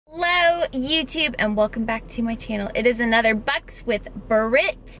YouTube, and welcome back to my channel. It is another Bucks with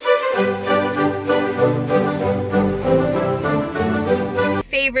Brit.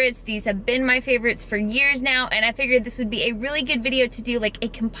 Favorites. These have been my favorites for years now, and I figured this would be a really good video to do like a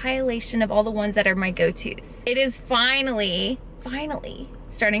compilation of all the ones that are my go-tos. It is finally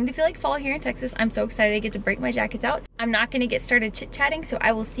starting to feel like fall here in Texas. I'm so excited to get to break my jackets out. I'm not gonna get started chit-chatting, so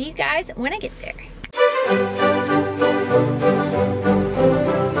I will see you guys when I get there.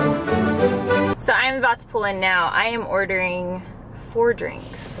 So I'm about to pull in now. I am ordering 4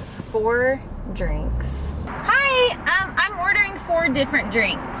 drinks. 4 drinks. Hi, I'm ordering 4 different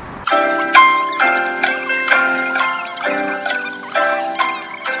drinks.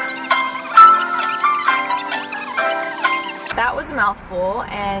 That was a mouthful,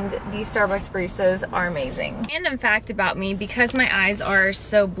 and these Starbucks baristas are amazing. Random fact about me, because my eyes are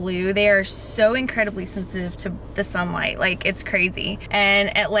so blue, they are so incredibly sensitive to the sunlight. Like, it's crazy.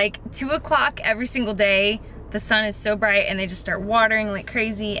 And at like 2 o'clock every single day, the sun is so bright and they just start watering like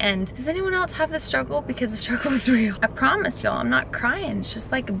crazy. And does anyone else have this struggle? Because the struggle is real. I promise y'all, I'm not crying. It's just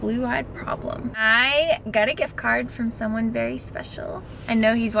like a blue-eyed problem. I got a gift card from someone very special. I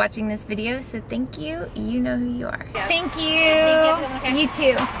know he's watching this video, so thank you. You know who you are. Yeah. Thank you. You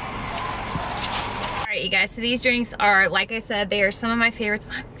too. All right, you guys, so these drinks are, like I said, they are some of my favorites.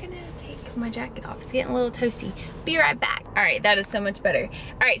 I'm gonna take my jacket off. It's getting a little toasty. Be right back. All right, that is so much better.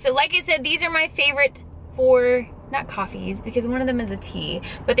 All right, so like I said, these are my favorite 4, not coffees, because one of them is a tea,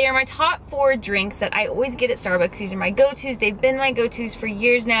 but they are my top 4 drinks that I always get at Starbucks. These are my go-tos. They've been my go-tos for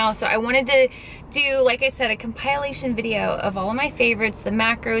years now, so I wanted to do, like I said, a compilation video of all of my favorites, the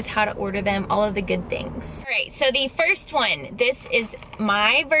macros, how to order them, all of the good things. All right, so the first one, this is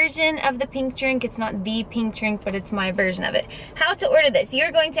my version of the pink drink. It's not the pink drink, but it's my version of it. How to order this: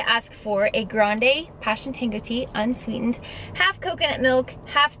 you're going to ask for a grande passion tango tea, unsweetened, half coconut milk,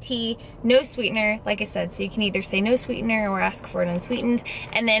 half tea, no sweetener, like I said, so you can either say no sweetener or ask for it unsweetened.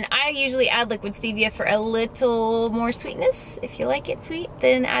 And then I usually add liquid stevia for a little more sweetness. If you like it sweet,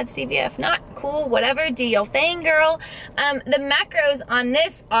 then add stevia. If not, cool, whatever, do your thing, girl. The macros on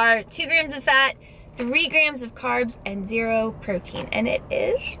this are 2 grams of fat, 3 grams of carbs, and 0 protein. And it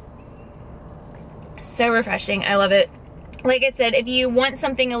is so refreshing. I love it. Like I said, if you want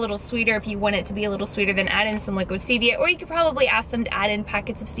something a little sweeter, if you want it to be a little sweeter, then add in some liquid stevia, or you could probably ask them to add in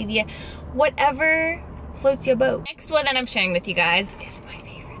packets of stevia, whatever floats your boat. Next one that I'm sharing with you guys is my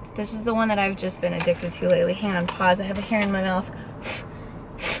favorite. This is the one that I've just been addicted to lately. Hang on, pause, I have a hair in my mouth.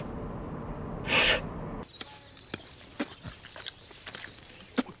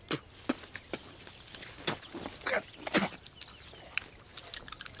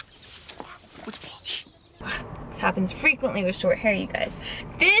 Happens frequently with short hair, you guys.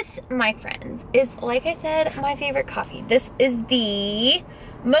 This, my friends, is, like I said, my favorite coffee. This is the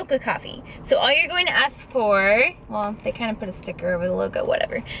mocha coffee. So all you're going to ask for, well, they kind of put a sticker over the logo,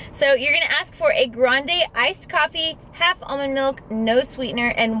 whatever. So you're going to ask for a grande iced coffee, half almond milk, no sweetener,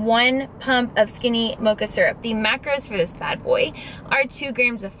 and 1 pump of skinny mocha syrup. The macros for this bad boy are 2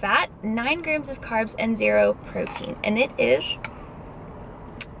 grams of fat, 9 grams of carbs, and 0 protein. And it is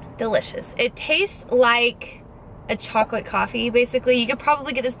delicious. It tastes like a chocolate coffee, basically. You could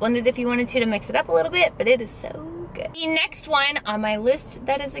probably get this blended if you wanted to mix it up a little bit, but it is so good. The next one on my list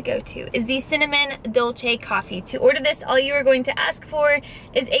that is a go-to is the cinnamon dolce coffee. To order this, all you are going to ask for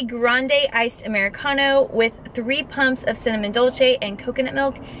is a grande iced americano with 3 pumps of cinnamon dolce and coconut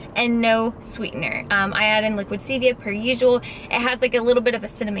milk and no sweetener. I add in liquid stevia per usual. It has like a little bit of a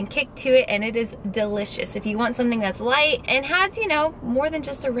cinnamon kick to it, and it is delicious if you want something that's light and has, you know, more than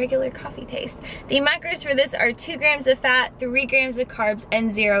just a regular coffee taste. The macros for this are 2 grams of fat, 3 grams of carbs,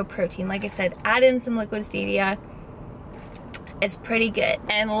 and 0 protein. Like I said, add in some liquid stevia. It's pretty good.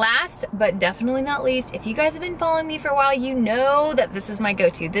 And last but definitely not least, if you guys have been following me for a while, you know that this is my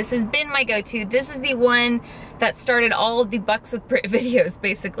go-to. This has been my go-to. This is the one that started all of the Bucks with Brit videos,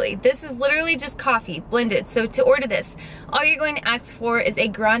 basically. This is literally just coffee blended. So to order this, all you're going to ask for is a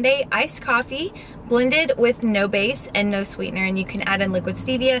grande iced coffee blended with no base and no sweetener, and you can add in liquid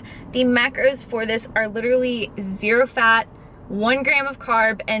stevia. The macros for this are literally 0 fat, 1 gram of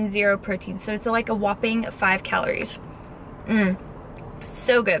carb, and 0 protein. So it's like a whopping 5 calories.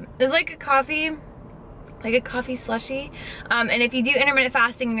 So good. It's like a coffee slushy. And if you do intermittent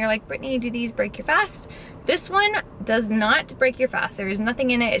fasting and you're like, Brittany, do these break your fast? This one does not break your fast. There is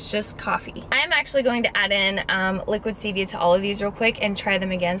nothing in it. It's just coffee. I am actually going to add in liquid stevia to all of these real quick and try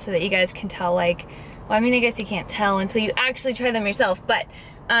them again so that you guys can tell, like, well, I mean, I guess you can't tell until you actually try them yourself, but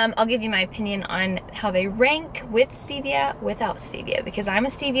I'll give you my opinion on how they rank with stevia, without stevia, because I'm a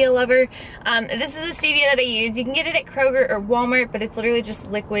stevia lover. This is the stevia that I use. You can get it at Kroger or Walmart, but it's literally just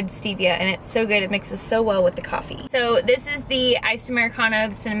liquid stevia, and it's so good. It mixes so well with the coffee. So this is the iced americano,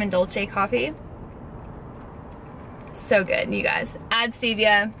 the cinnamon dolce coffee. So good, you guys. Add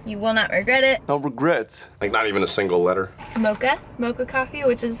stevia, you will not regret it. No regrets. Like not even a single letter. Mocha coffee,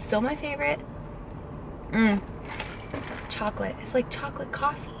 which is still my favorite. Chocolate, it's like chocolate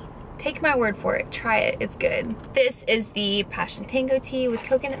coffee. Take my word for it, try it, it's good. This is the passion tango tea with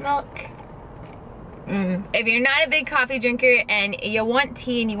coconut milk. If you're not a big coffee drinker and you want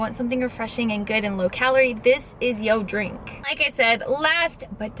tea and you want something refreshing and good and low calorie, this is your drink. Like I said, last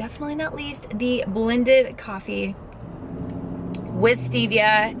but definitely not least, the blended coffee with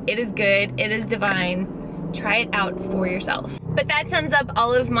stevia. It is good, it is divine. Try it out for yourself. But that sums up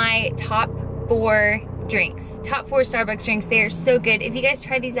all of my top 4 drinks, top 4 Starbucks drinks. They are so good. If you guys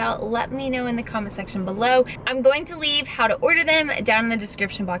try these out, let me know in the comment section below. I'm going to leave how to order them down in the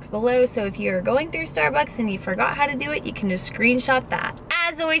description box below, so if you're going through Starbucks and you forgot how to do it, you can just screenshot that.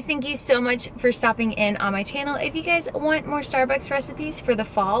 As always, thank you so much for stopping in on my channel. If you guys want more Starbucks recipes for the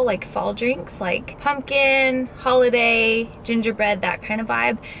fall, like fall drinks like pumpkin, holiday, gingerbread, that kind of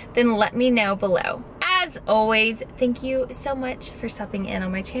vibe, then let me know below. As always, thank you so much for stopping in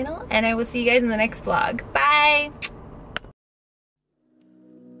on my channel, and I will see you guys in the next vlog. Bye!